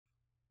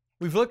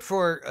We've looked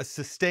for a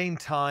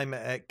sustained time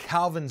at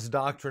Calvin's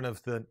doctrine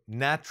of the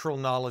natural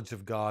knowledge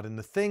of God, and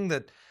the thing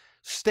that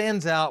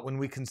stands out when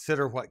we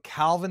consider what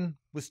Calvin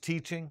was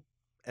teaching,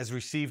 as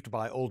received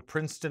by Old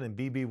Princeton and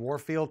B.B.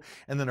 Warfield,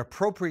 and then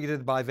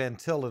appropriated by Van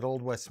Til at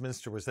Old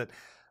Westminster, was that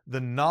the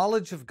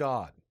knowledge of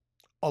God,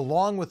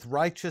 along with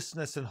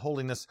righteousness and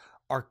holiness,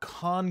 are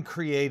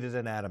concreated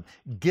in Adam,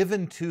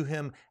 given to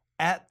him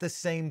at the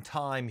same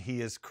time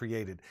he is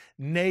created,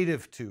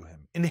 native to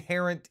him,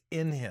 inherent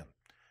in him,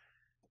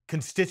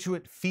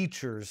 constituent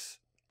features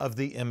of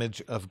the image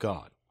of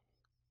God.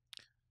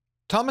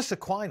 Thomas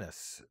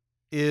Aquinas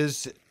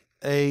is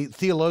a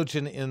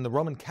theologian in the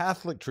Roman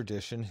Catholic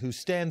tradition who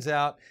stands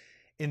out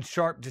in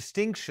sharp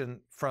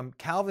distinction from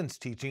Calvin's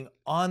teaching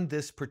on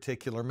this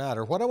particular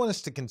matter. What I want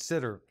us to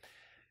consider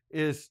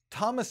is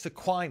Thomas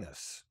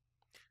Aquinas,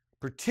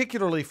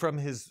 particularly from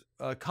his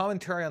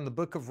commentary on the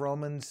book of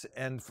Romans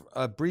and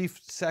a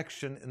brief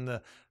section in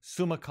the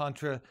Summa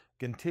Contra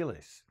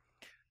Gentiles.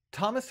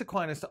 Thomas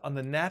Aquinas on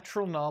the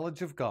natural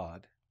knowledge of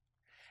God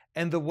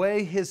and the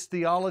way his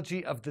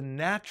theology of the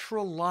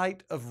natural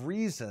light of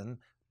reason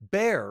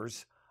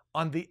bears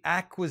on the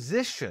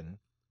acquisition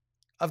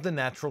of the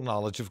natural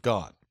knowledge of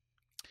God.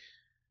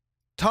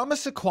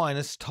 Thomas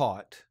Aquinas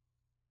taught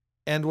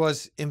and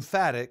was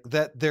emphatic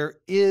that there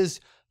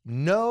is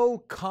no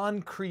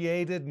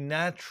concreated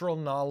natural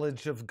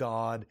knowledge of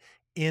God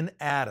in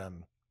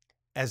Adam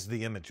as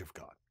the image of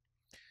God.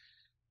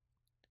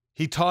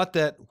 He taught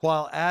that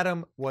while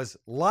Adam was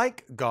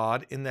like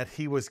God in that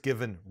he was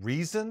given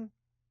reason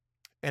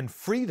and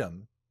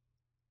freedom,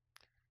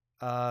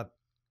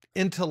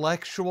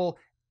 intellectual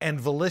and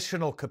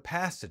volitional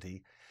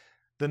capacity,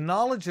 the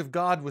knowledge of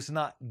God was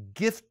not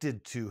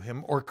gifted to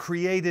him or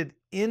created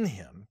in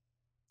him,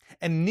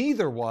 and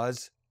neither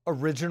was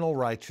original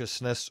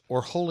righteousness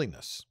or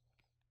holiness.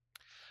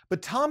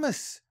 But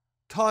Thomas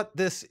taught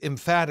this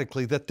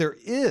emphatically, that there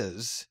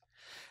is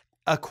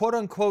a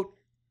quote-unquote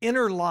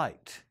inner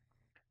light,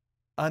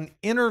 an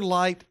inner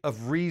light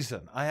of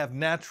reason. I have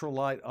natural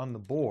light on the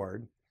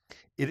board.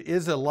 It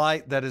is a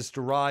light that is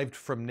derived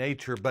from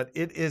nature, but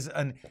it is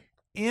an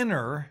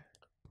inner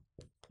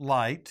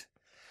light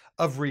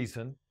of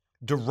reason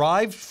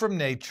derived from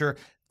nature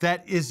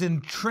that is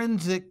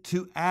intrinsic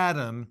to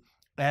Adam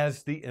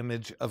as the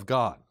image of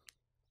God.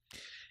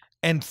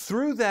 And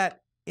through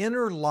that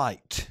inner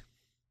light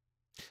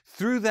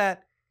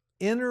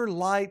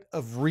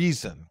of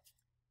reason,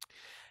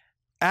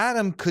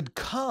 Adam could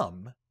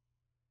come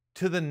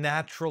to the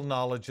natural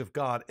knowledge of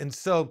God. And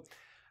so,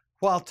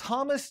 while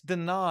Thomas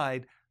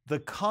denied the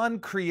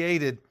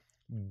concreated,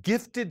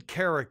 gifted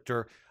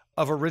character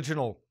of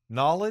original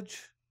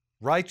knowledge,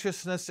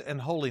 righteousness,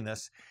 and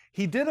holiness,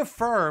 he did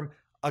affirm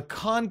a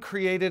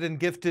concreated and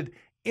gifted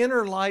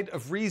inner light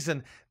of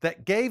reason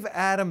that gave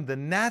Adam the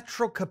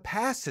natural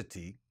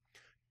capacity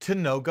to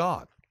know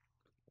God.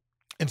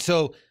 And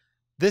so,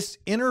 this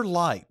inner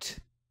light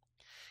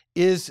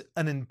is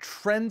an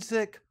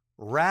intrinsic,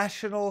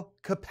 rational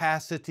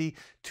capacity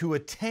to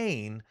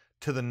attain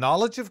to the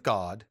knowledge of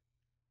God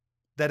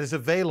that is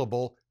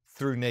available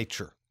through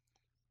nature.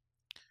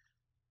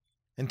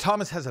 And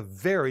Thomas has a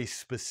very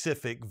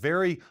specific,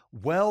 very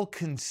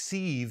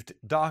well-conceived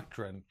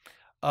doctrine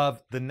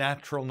of the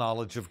natural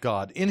knowledge of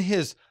God. In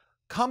his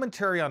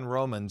commentary on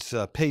Romans,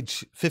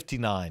 page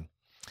 59,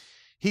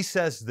 he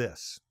says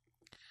this: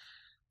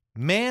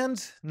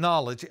 man's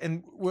knowledge,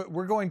 and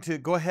we're going to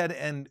go ahead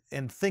and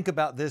think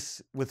about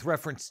this with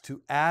reference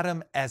to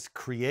Adam as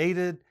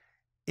created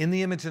in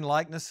the image and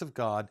likeness of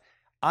God,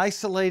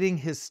 isolating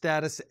his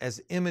status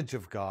as image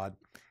of God,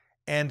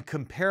 and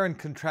compare and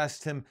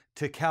contrast him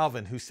to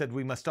Calvin, who said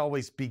we must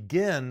always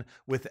begin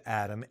with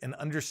Adam and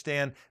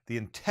understand the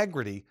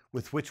integrity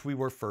with which we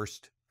were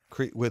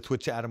with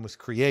which Adam was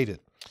created.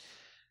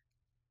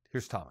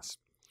 Here's Thomas.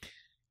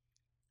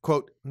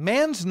 Quote,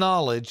 man's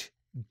knowledge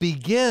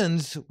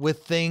begins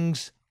with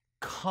things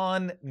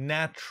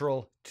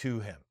connatural to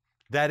him.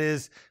 That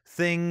is,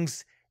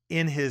 things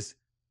in his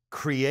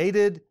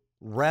created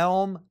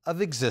realm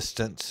of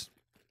existence,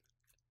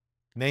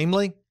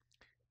 namely,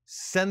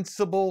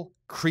 sensible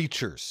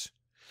creatures,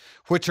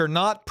 which are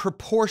not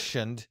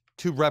proportioned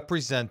to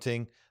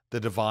representing the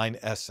divine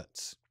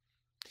essence.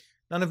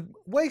 Now, in a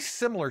way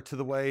similar to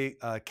the way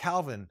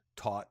Calvin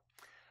taught,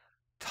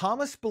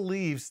 Thomas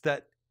believes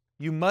that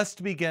you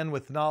must begin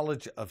with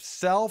knowledge of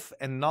self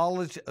and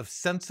knowledge of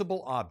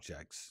sensible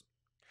objects,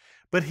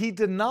 but he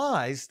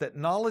denies that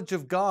knowledge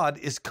of God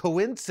is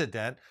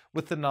coincident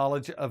with the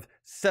knowledge of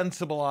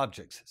sensible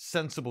objects,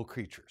 sensible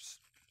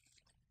creatures.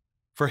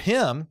 For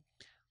him,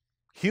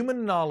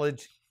 human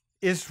knowledge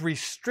is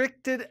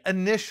restricted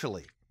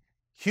initially.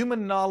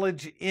 Human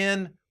knowledge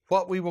in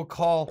what we will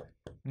call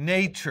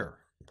nature,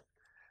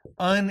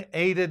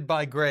 unaided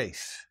by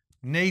grace.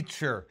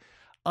 Nature,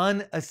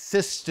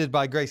 unassisted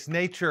by grace.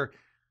 Nature,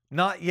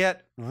 not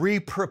yet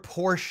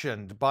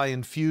reproportioned by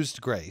infused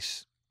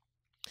grace.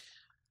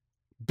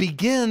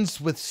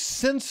 Begins with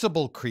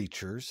sensible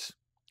creatures,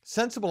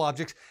 sensible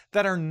objects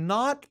that are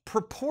not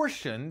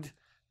proportioned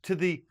to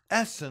the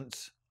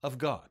essence of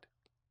God.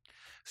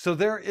 So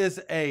there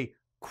is a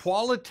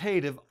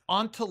qualitative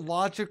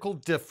ontological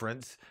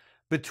difference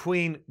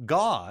between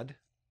God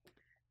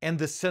and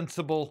the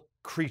sensible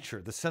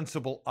creature, the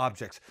sensible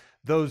objects,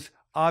 those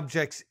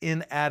objects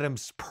in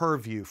Adam's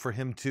purview for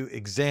him to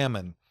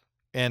examine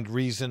and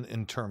reason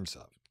in terms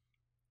of.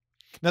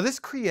 Now, this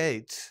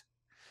creates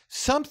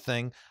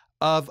something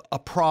of a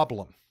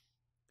problem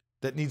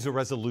that needs a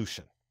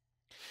resolution.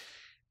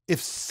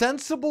 If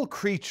sensible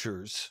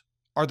creatures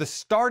are the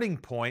starting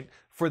point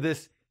for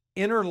this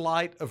inner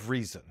light of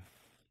reason,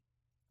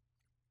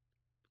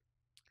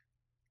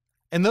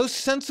 and those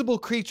sensible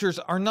creatures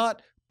are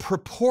not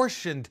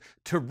proportioned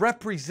to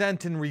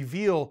represent and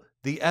reveal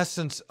the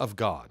essence of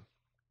God,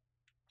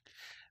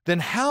 then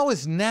how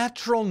is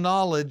natural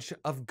knowledge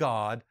of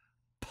God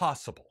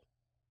possible?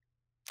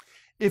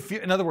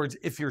 In other words,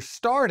 if you're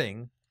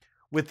starting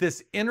with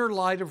this inner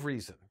light of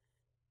reason,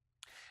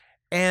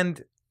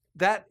 and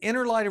that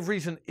inner light of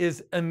reason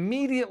is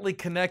immediately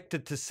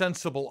connected to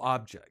sensible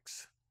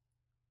objects,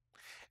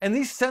 and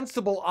these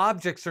sensible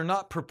objects are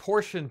not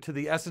proportioned to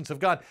the essence of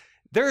God,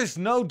 there is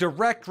no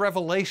direct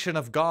revelation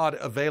of God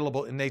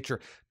available in nature.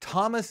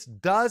 Thomas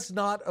does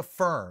not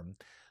affirm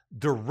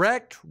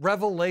direct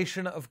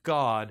revelation of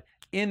God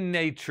in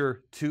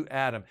nature to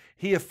Adam.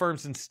 He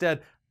affirms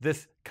instead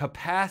this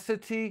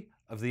capacity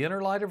of the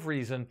inner light of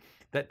reason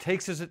that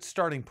takes as its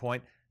starting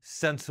point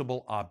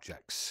sensible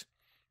objects,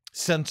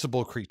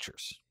 sensible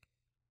creatures.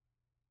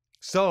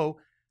 So,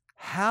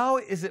 how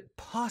is it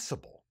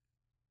possible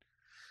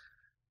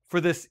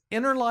for this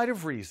inner light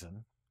of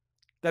reason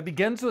that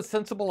begins with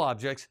sensible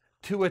objects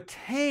to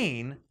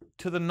attain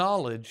to the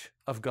knowledge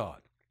of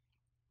God?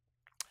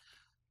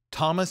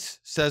 Thomas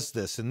says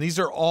this, and these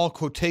are all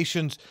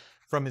quotations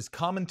from his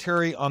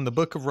commentary on the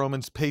book of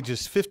Romans,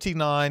 pages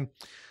 59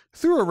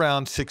 through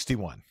around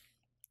 61.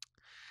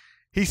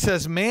 He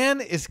says, man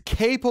is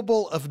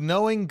capable of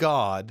knowing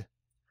God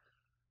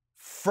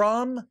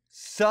from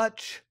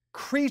such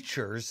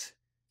creatures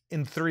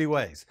in three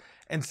ways.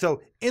 And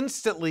so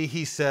instantly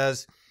he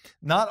says,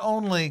 not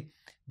only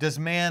does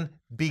man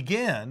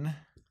begin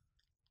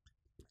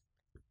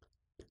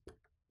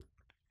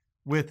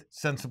with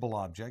sensible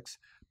objects,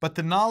 but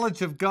the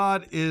knowledge of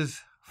God is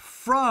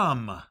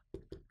from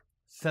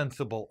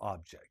sensible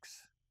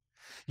objects.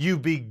 You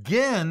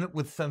begin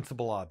with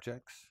sensible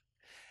objects,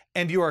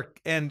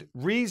 and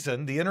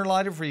reason, the inner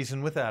light of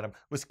reason with Adam,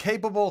 was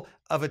capable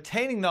of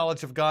attaining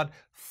knowledge of God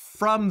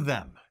from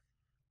them.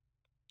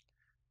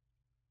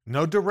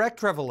 No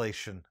direct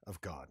revelation of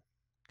God,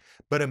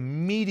 but a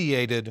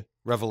mediated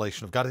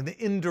revelation of God, an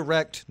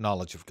indirect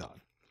knowledge of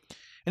God.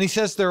 And he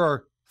says there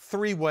are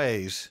three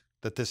ways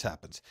that this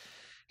happens.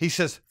 He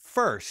says,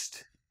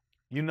 first,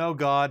 you know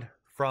God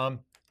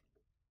from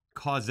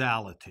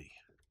causality.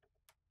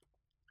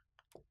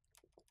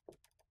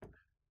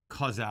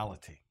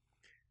 Causality.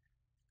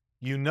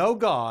 You know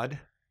God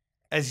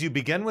as you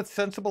begin with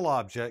sensible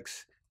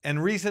objects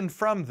and reason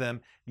from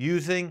them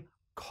using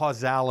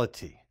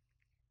causality.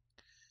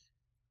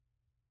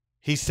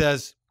 He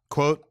says,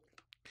 quote,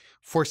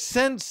 for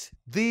since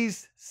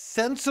these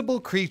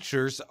sensible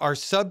creatures are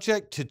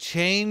subject to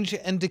change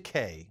and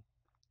decay,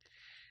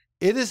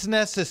 it is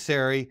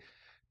necessary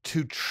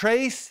to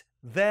trace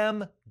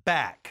them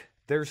back.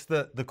 There's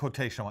the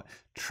quotation I want.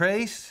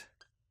 Trace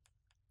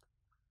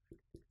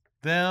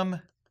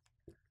them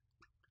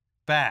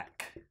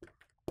back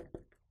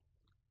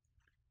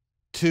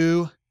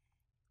to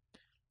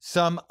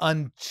some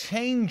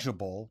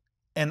unchangeable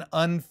and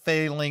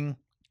unfailing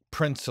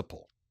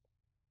principle.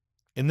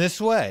 In this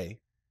way,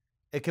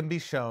 it can be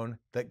shown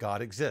that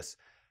God exists.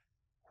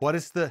 What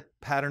is the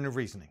pattern of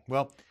reasoning?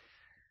 Well,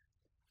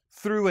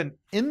 through an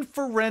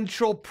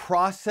inferential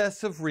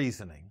process of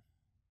reasoning,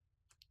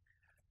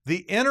 the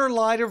inner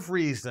light of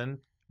reason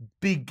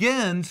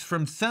begins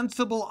from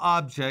sensible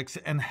objects.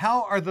 And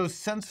how are those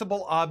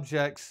sensible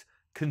objects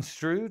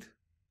construed?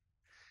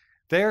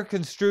 They are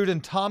construed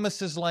in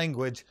Thomas's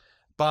language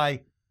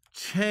by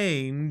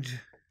change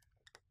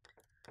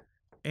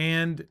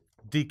and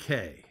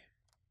decay.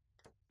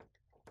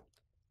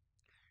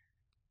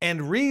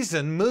 And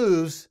reason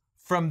moves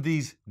from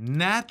these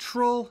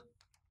natural,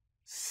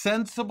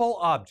 sensible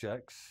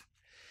objects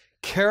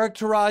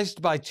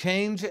characterized by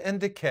change and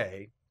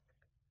decay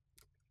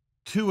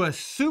to a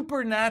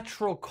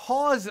supernatural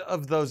cause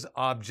of those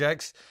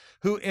objects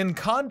who, in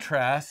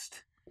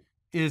contrast,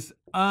 is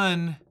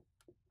unchanging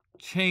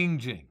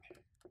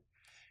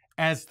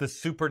as the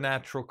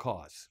supernatural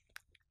cause.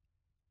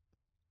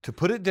 To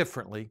put it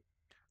differently,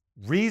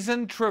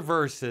 reason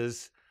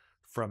traverses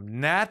from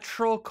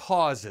natural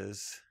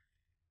causes,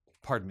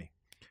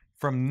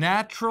 from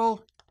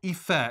natural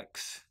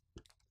effects,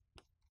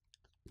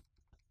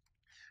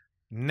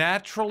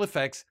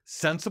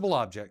 sensible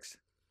objects,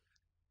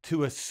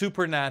 to a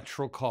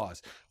supernatural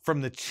cause.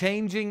 From the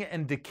changing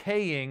and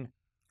decaying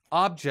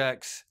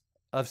objects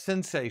of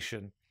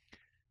sensation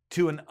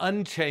to an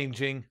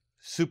unchanging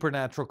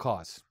supernatural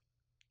cause.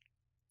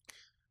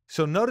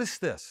 So notice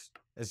this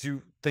as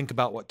you think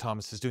about what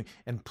Thomas is doing.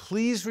 And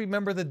please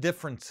remember the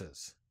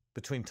differences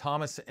between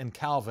Thomas and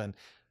Calvin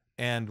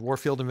and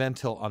Warfield and Van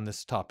Til on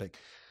this topic.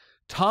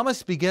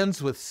 Thomas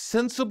begins with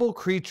sensible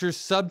creatures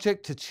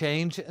subject to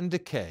change and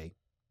decay,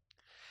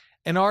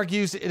 and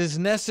argues it is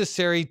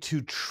necessary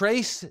to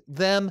trace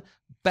them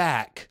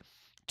back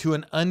to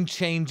an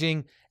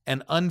unchanging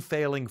and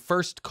unfailing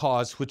first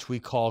cause, which we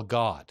call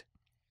God.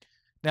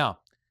 Now,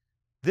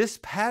 this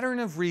pattern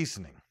of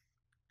reasoning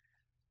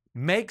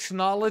makes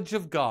knowledge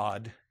of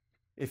God,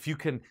 if you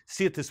can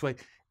see it this way,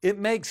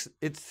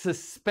 it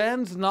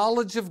suspends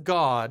knowledge of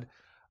God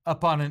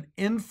upon an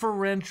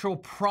inferential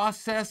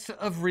process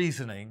of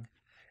reasoning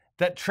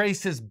that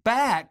traces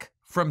back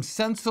from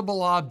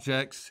sensible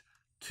objects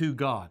to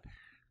God.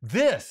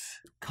 This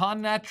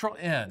connatural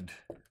end,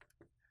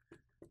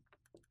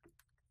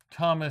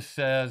 Thomas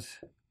says,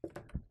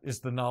 is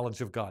the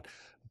knowledge of God.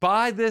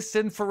 By this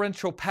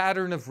inferential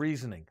pattern of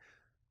reasoning,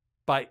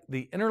 by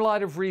the inner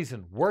light of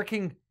reason,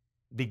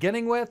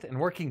 beginning with and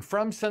working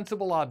from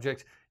sensible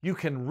objects, you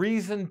can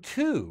reason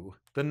to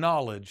the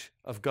knowledge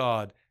of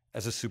God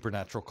as a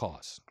supernatural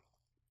cause.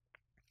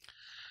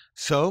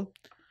 So,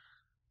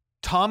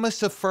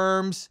 Thomas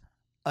affirms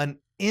an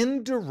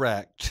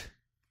indirect,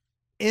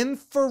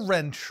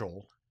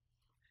 inferential,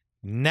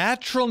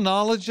 natural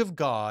knowledge of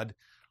God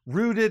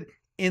rooted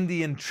in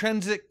the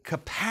intrinsic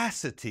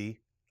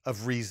capacity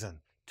of reason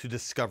to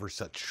discover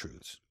such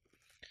truths.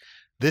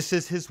 This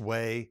is his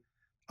way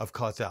of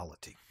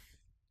causality.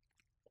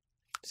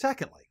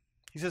 Secondly,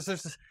 he says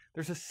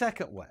there's a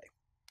second way.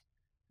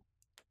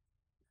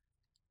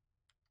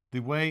 The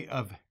way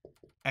of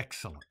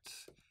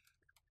excellence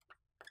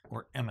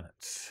or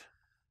eminence.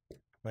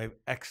 Way of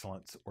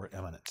excellence or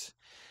eminence.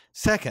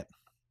 Second,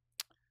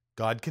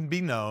 God can be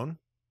known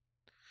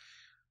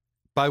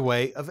by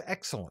way of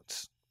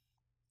excellence.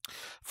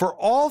 For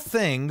all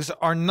things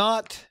are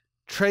not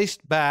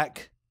traced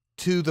back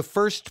to the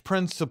first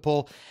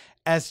principle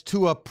as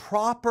to a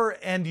proper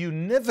and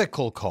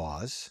univocal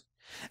cause,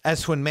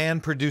 as when man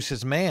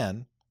produces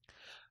man,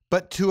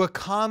 but to a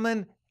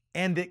common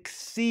and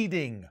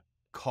exceeding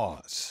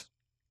cause.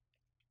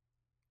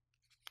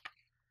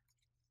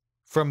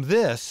 From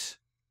this,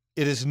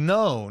 it is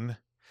known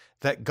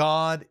that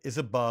God is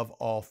above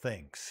all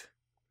things.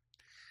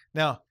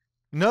 Now,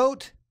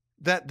 note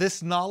that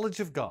this knowledge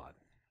of God,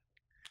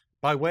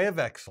 by way of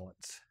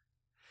excellence,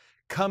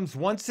 comes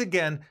once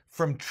again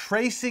from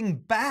tracing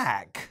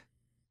back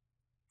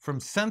from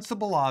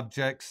sensible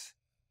objects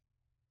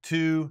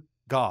to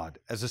God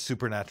as a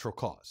supernatural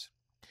cause.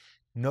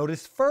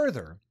 Notice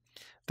further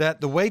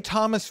that the way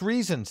Thomas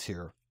reasons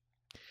here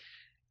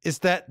is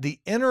that the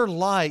inner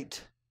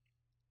light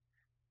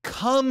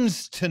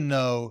comes to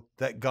know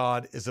that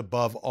God is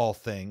above all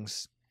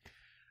things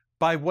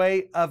by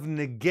way of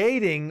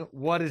negating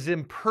what is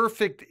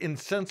imperfect in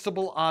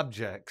sensible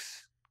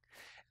objects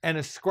and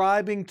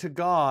ascribing to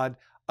God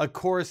a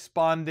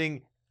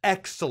corresponding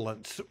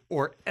excellence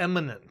or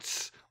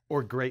eminence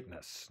or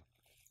greatness.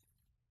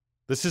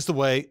 This is the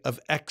way of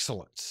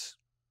excellence.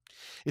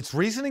 It's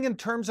reasoning in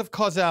terms of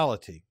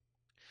causality,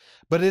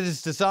 but it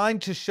is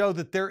designed to show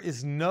that there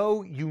is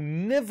no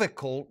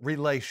univocal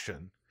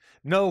relation,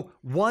 no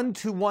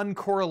one-to-one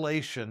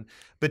correlation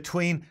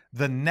between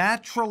the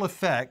natural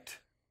effect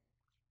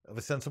of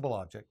a sensible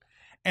object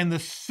and the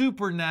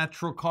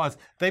supernatural cause.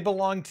 They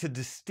belong to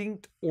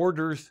distinct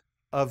orders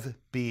of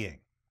being.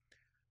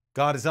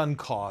 God is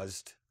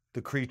uncaused.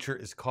 The creature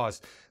is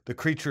caused. The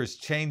creature is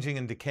changing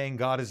and decaying.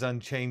 God is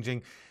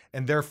unchanging.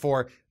 And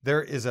therefore,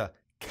 there is a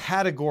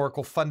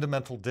categorical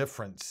fundamental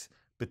difference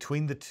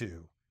between the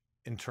two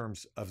in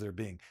terms of their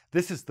being.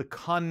 This is the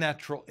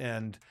connatural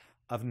end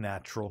of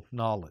natural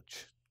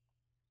knowledge.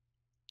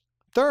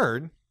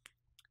 Third,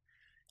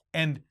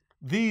 and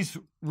these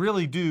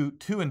really do,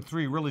 2 and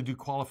 3 really do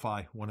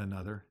qualify one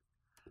another,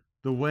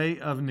 the way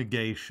of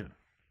negation.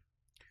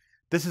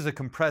 This is a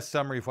compressed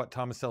summary of what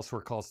Thomas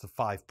elsewhere calls the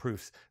 5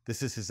 proofs.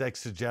 This is his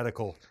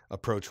exegetical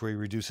approach where he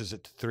reduces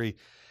it to 3.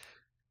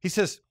 He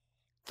says,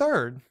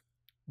 third,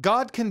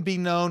 God can be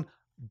known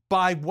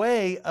by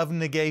way of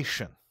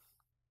negation.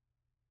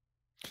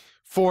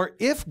 For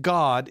if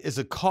God is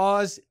a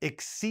cause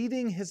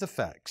exceeding his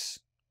effects,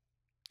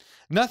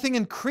 nothing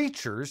in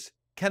creatures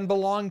can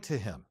belong to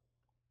him.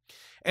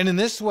 And in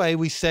this way,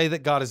 we say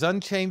that God is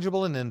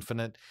unchangeable and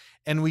infinite,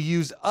 and we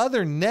use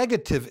other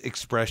negative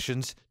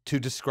expressions to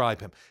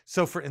describe him.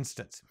 So, for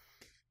instance,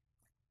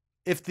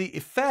 if the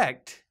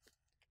effect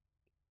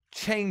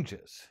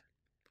changes,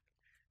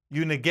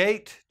 you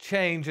negate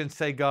change and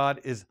say God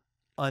is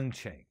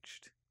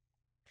unchanged.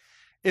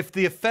 If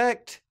the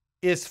effect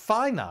is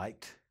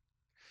finite,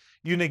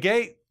 you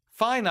negate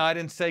finite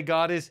and say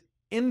God is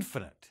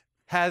infinite,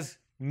 has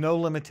no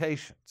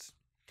limitations.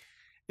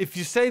 If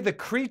you say the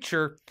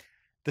creature,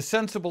 the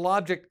sensible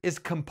object, is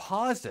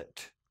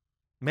composite,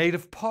 made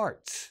of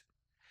parts,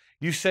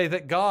 you say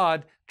that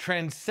God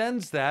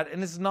transcends that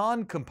and is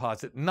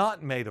non-composite,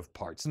 not made of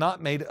parts,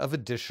 not made of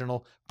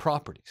additional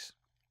properties.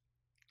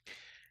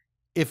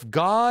 If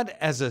God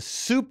as a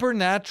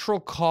supernatural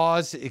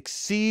cause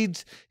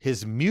exceeds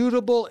his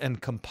mutable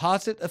and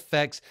composite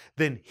effects,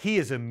 then he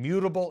is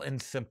immutable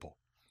and simple.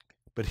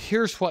 But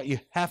here's what you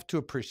have to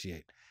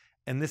appreciate,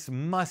 and this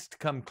must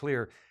come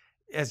clear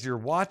as you're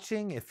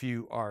watching. If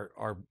you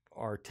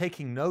are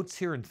taking notes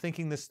here and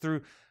thinking this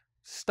through,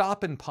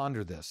 stop and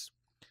ponder this.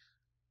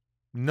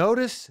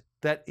 Notice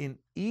that in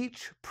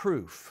each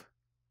proof,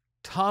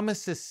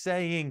 Thomas is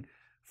saying,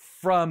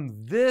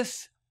 from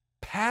this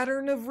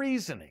pattern of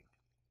reasoning,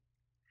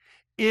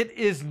 it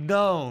is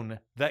known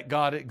that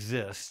God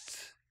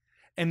exists,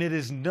 and it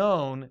is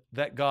known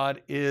that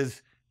God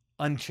is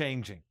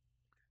unchanging,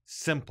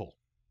 simple,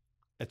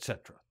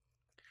 etc.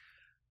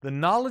 The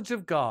knowledge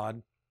of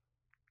God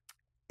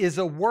is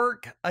a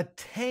work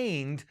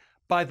attained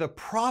by the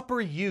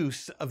proper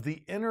use of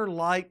the inner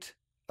light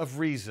of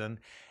reason,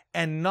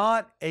 and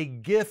not a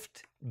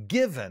gift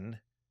given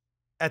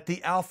at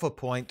the alpha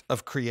point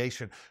of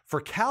creation.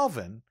 For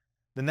Calvin,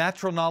 the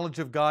natural knowledge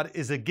of God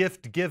is a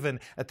gift given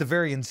at the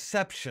very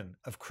inception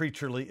of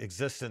creaturely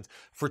existence.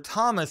 For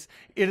Thomas,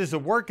 it is a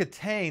work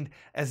attained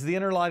as the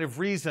inner light of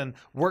reason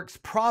works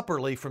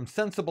properly from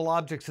sensible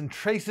objects and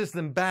traces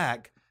them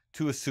back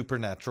to a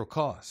supernatural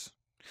cause.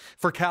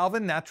 For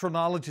Calvin, natural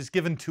knowledge is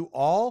given to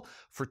all.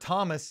 For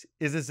Thomas,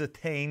 it is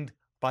attained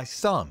by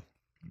some.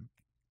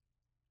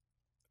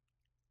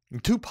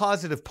 Two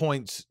positive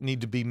points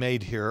need to be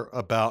made here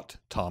about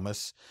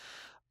Thomas.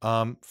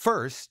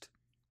 First,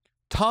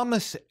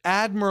 Thomas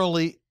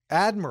admirably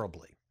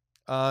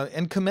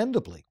and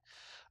commendably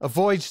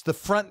avoids the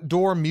front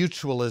door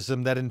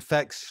mutualism that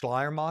infects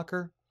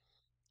Schleiermacher,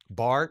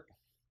 Barth,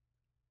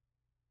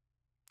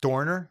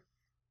 Dorner,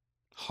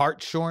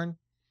 Hartshorne,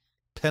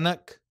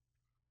 Pinnock,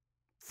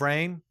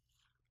 Frame,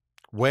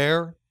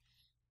 Ware,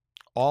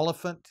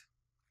 Oliphant,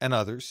 and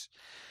others.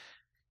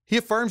 He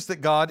affirms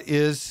that God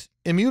is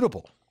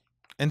immutable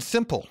and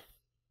simple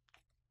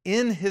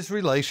in his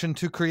relation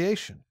to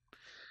creation.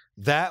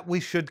 That we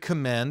should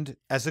commend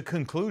as a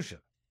conclusion.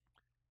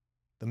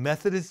 The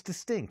method is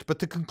distinct, but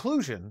the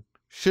conclusion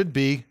should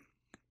be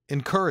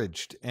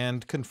encouraged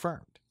and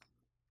confirmed.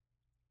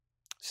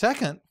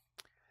 Second,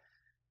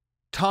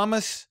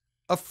 Thomas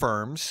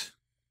affirms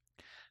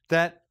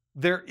that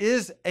there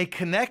is a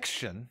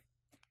connection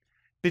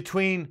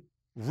between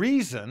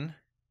reason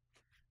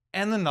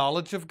and the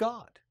knowledge of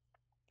God.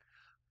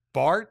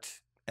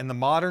 Barth and the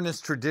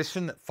modernist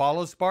tradition that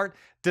follows Barth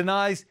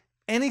denies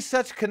any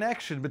such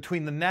connection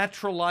between the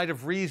natural light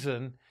of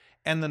reason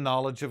and the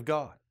knowledge of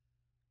God.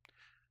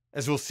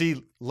 As we'll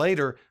see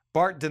later,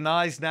 Barth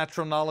denies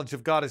natural knowledge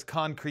of God is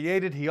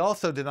concreated. He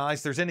also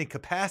denies there's any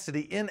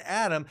capacity in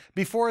Adam.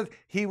 Before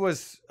he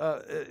was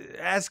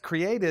as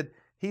created,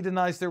 he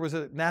denies there was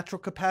a natural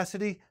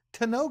capacity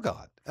to know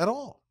God at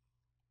all.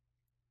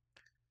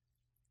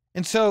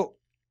 And so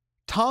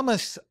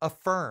Thomas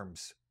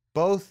affirms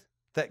both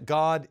that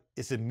God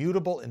is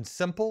immutable and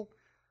simple.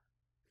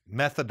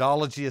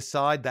 Methodology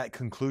aside, that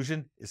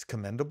conclusion is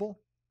commendable.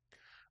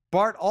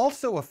 Barth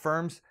also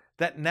affirms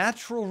that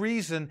natural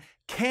reason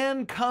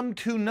can come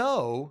to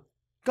know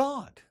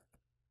God.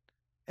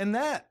 And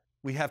that,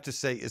 we have to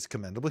say, is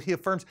commendable. He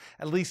affirms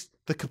at least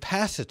the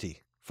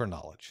capacity for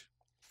knowledge.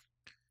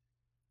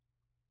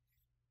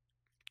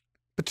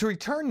 But to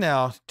return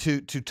now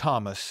to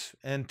Thomas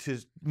and to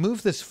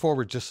move this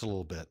forward just a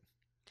little bit,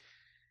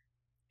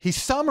 he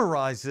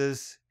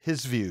summarizes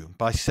his view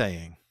by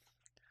saying,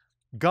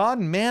 God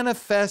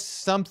manifests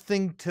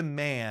something to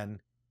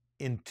man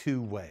in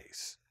two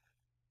ways.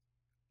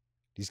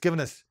 He's given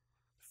us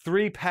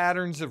three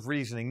patterns of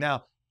reasoning.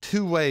 Now,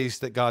 two ways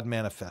that God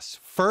manifests.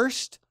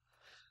 First,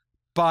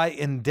 by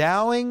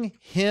endowing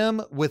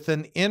him with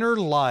an inner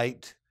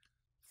light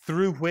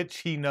through which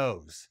he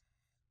knows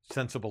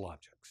sensible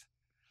objects.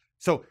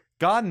 So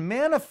God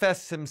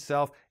manifests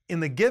himself in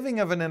the giving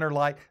of an inner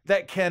light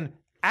that can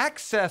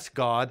access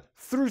God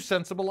through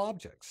sensible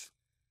objects.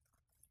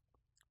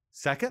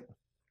 Second,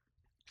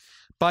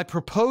 by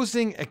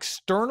proposing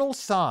external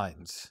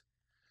signs,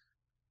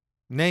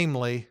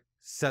 namely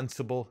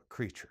sensible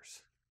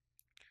creatures.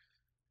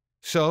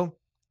 So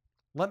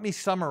let me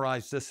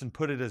summarize this and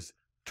put it as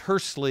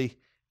tersely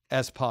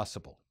as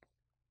possible.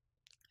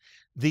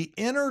 The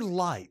inner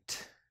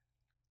light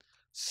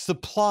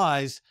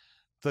supplies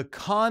the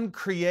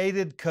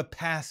concreated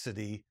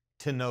capacity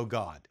to know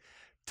God.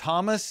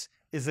 Thomas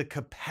is a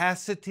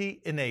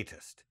capacity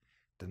innatist.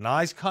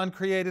 Denies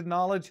concreated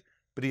knowledge,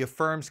 but he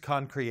affirms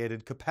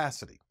concreated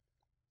capacity.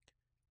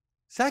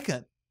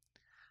 Second,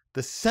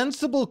 the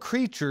sensible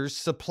creatures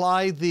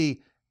supply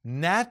the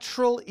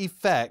natural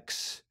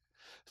effects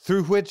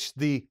through which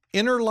the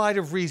inner light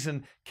of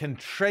reason can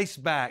trace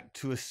back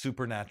to a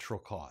supernatural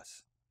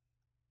cause.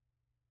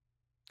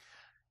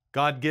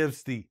 God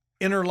gives the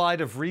inner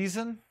light of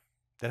reason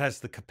that has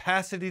the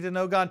capacity to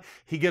know God.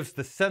 He gives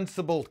the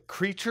sensible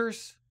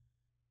creatures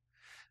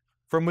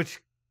from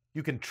which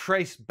you can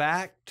trace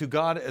back to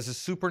God as a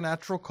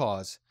supernatural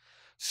cause,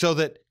 so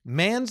that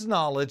man's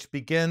knowledge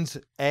begins,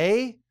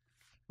 A,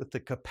 with the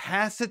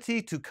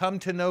capacity to come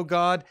to know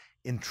God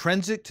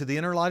intrinsic to the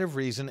inner light of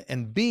reason,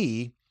 and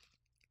B,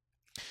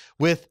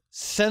 with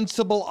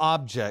sensible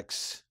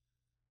objects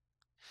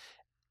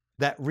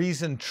that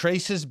reason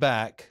traces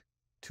back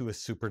to a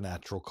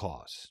supernatural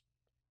cause.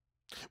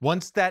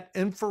 Once that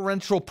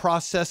inferential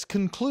process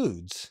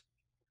concludes,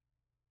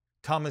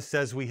 Thomas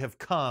says we have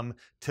come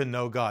to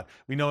know God.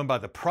 We know him by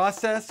the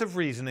process of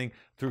reasoning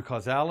through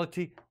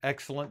causality,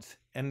 excellence,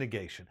 and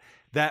negation.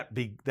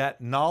 That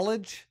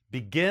knowledge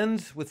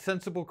begins with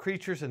sensible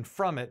creatures and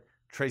from it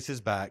traces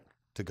back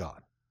to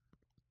God.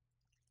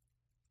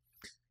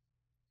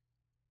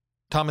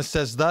 Thomas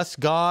says, thus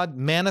God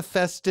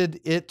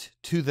manifested it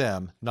to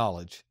them,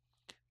 knowledge,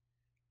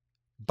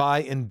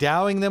 by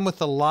endowing them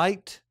with a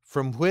light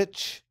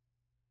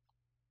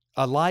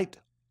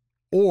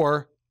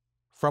or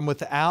from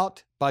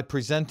without, by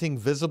presenting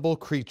visible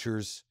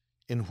creatures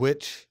in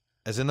which,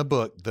 as in a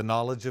book, the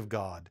knowledge of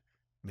God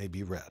may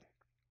be read.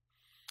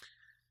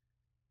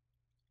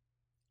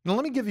 Now,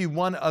 let me give you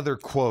one other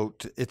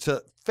quote. It's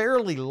a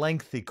fairly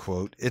lengthy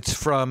quote. It's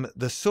from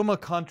the Summa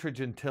Contra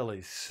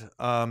Gentiles,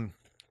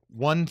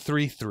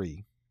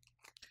 133,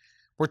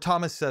 where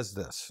Thomas says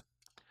this: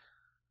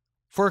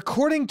 for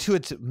according to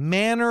its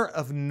manner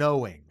of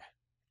knowing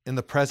in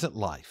the present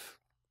life,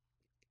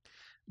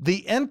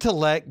 the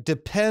intellect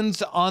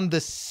depends on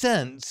the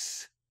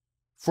sense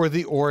for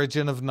the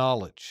origin of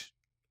knowledge.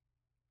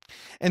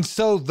 And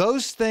so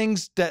those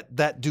things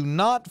that do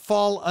not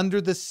fall under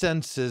the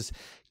senses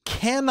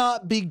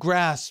cannot be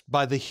grasped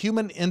by the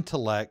human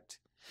intellect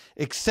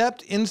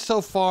except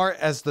insofar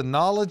as the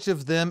knowledge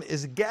of them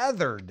is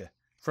gathered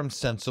from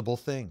sensible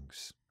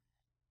things.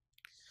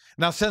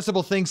 Now,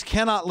 sensible things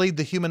cannot lead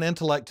the human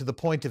intellect to the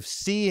point of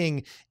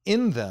seeing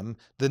in them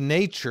the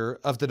nature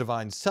of the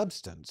divine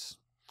substance.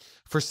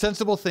 For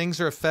sensible things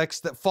are effects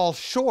that fall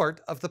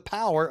short of the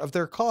power of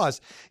their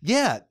cause.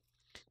 Yet,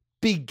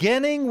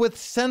 beginning with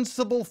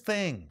sensible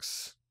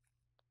things,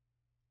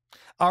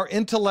 our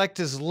intellect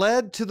is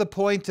led to the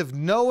point of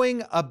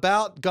knowing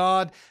about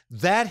God,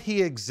 that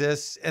he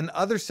exists, and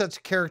other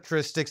such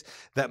characteristics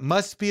that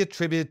must be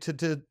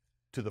attributed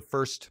to the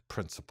first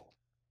principle.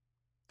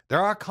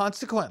 There are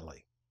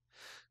consequently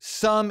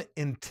some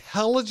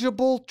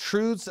intelligible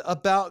truths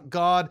about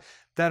God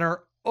that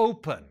are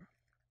open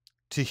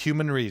to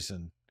human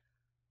reason,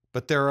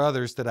 but there are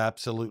others that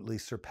absolutely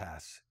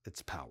surpass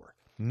its power.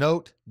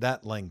 Note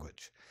that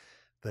language.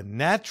 The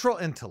natural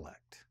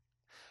intellect,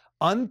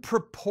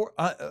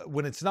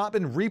 when it's not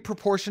been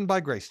reproportioned by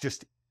grace,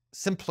 just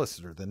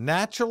simpliciter, the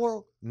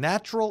natural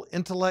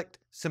intellect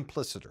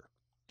simpliciter,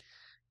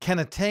 can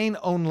attain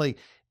only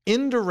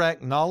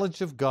indirect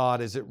knowledge of God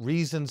as it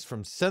reasons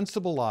from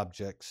sensible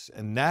objects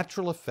and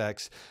natural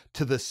effects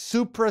to the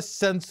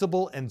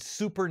suprasensible and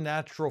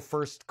supernatural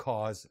first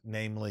cause,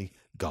 namely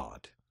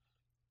God.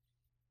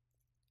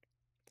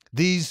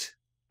 These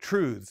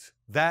truths,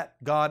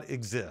 that God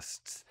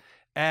exists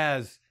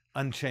as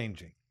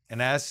unchanging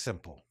and as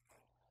simple,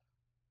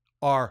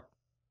 are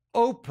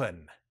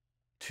open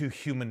to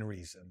human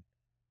reason,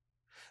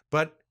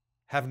 but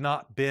have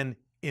not been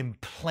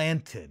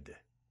implanted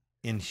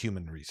in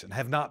human reason,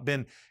 have not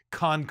been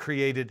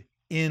concreated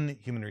in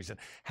human reason,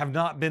 have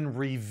not been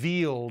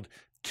revealed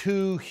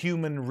to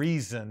human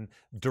reason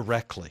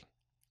directly.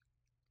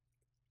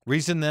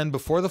 Reason then,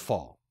 before the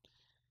fall,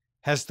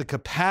 has the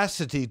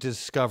capacity to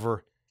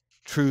discover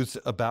truths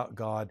about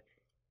God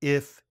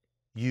if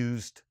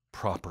used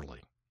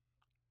properly.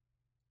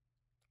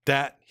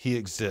 That he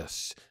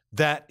exists,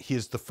 that he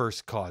is the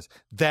first cause,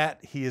 that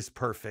he is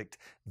perfect,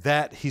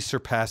 that he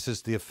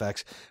surpasses the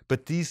effects.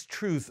 But these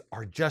truths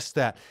are just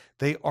that.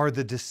 They are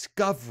the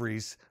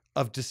discoveries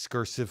of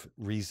discursive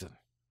reason.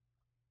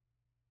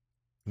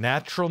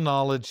 Natural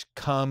knowledge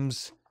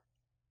comes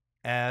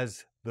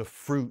as the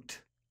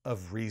fruit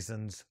of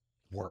reason's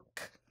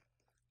work.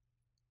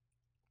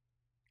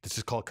 This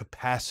is called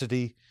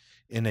capacity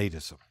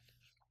innatism.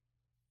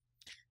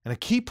 And a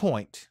key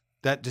point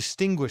that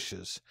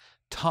distinguishes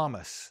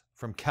Thomas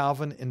from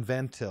Calvin and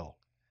Van Til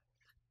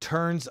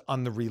turns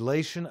on the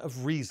relation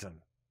of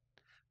reason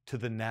to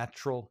the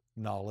natural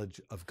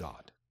knowledge of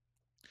God.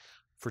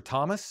 For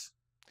Thomas,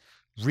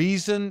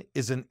 reason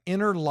is an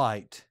inner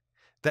light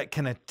that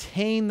can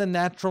attain the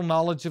natural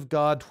knowledge of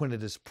God when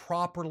it is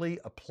properly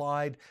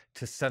applied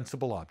to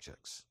sensible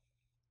objects.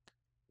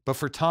 But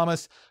for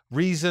Thomas,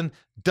 reason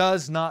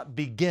does not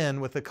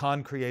begin with a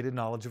concreated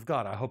knowledge of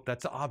God. I hope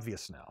that's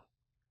obvious now.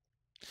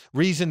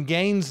 Reason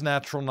gains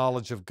natural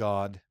knowledge of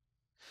God,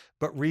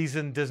 but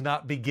reason does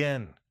not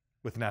begin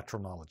with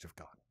natural knowledge of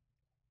God.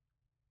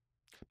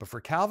 But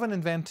for Calvin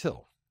and Van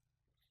Til,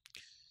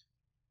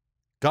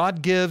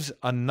 God gives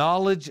a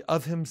knowledge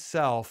of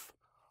himself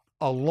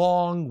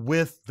along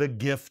with the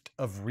gift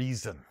of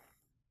reason.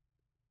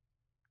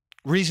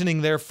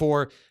 Reasoning,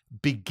 therefore,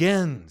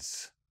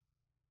 begins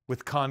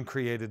with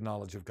concreated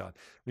knowledge of God.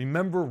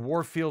 Remember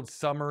Warfield's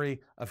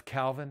summary of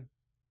Calvin?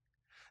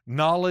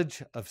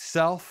 Knowledge of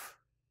self,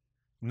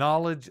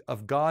 knowledge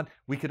of God.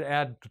 We could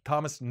add to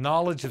Thomas,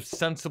 knowledge of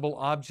sensible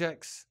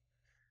objects.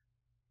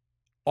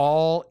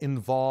 All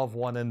involve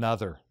one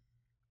another.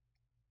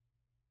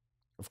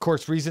 Of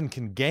course, reason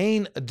can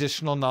gain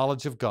additional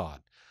knowledge of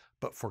God.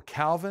 But for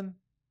Calvin,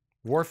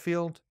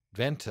 Warfield,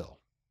 Van Til,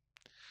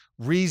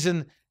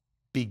 reason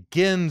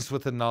begins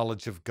with a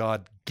knowledge of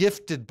God,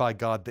 gifted by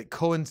God, that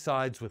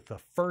coincides with the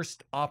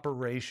first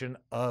operation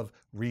of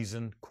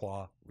reason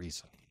qua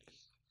reason.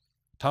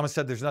 Thomas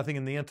said there's nothing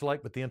in the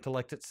intellect but the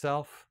intellect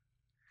itself.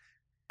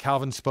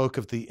 Calvin spoke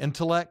of the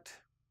intellect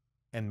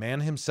and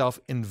man himself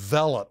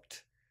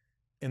enveloped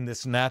in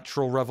this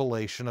natural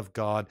revelation of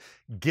God,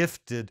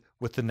 gifted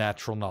with the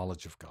natural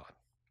knowledge of God.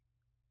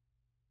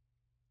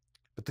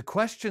 But the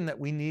question that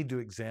we need to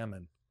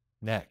examine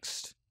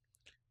next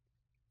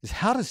is,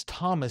 how does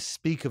Thomas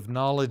speak of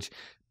knowledge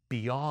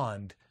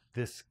beyond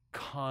this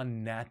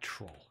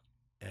connatural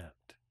end?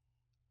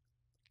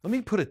 Let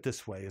me put it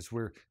this way as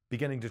we're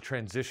beginning to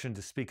transition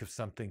to speak of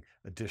something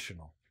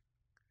additional.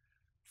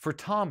 For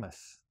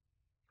Thomas,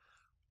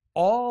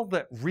 all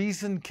that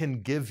reason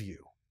can give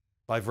you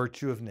by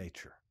virtue of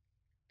nature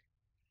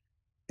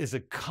is a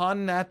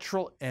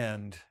connatural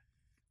end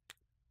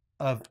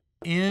of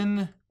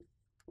indirect,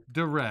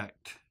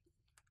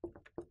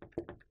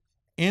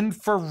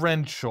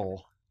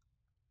 inferential,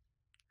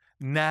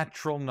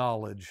 natural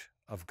knowledge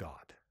of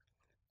God.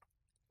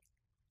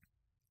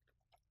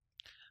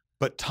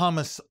 But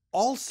Thomas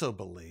also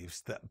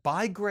believes that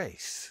by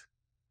grace,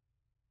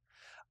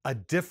 a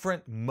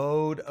different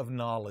mode of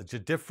knowledge, a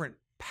different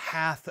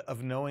path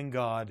of knowing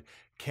God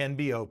can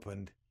be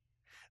opened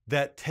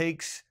that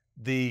takes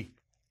the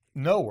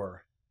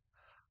knower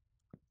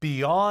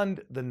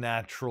beyond the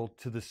natural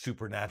to the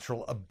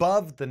supernatural,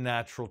 above the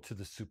natural to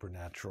the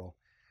supernatural.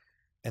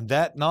 And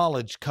that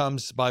knowledge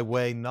comes by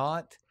way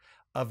not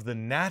of the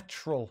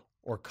natural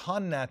or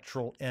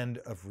connatural end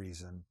of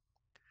reason,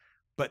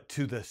 but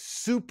to the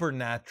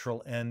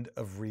supernatural end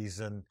of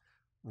reason,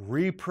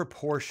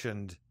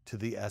 reproportioned to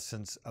the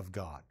essence of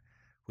God,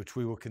 which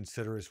we will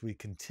consider as we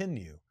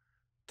continue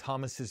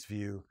Thomas's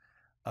view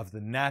of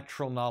the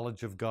natural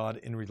knowledge of God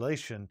in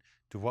relation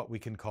to what we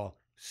can call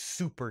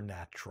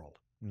supernatural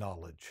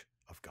knowledge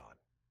of God.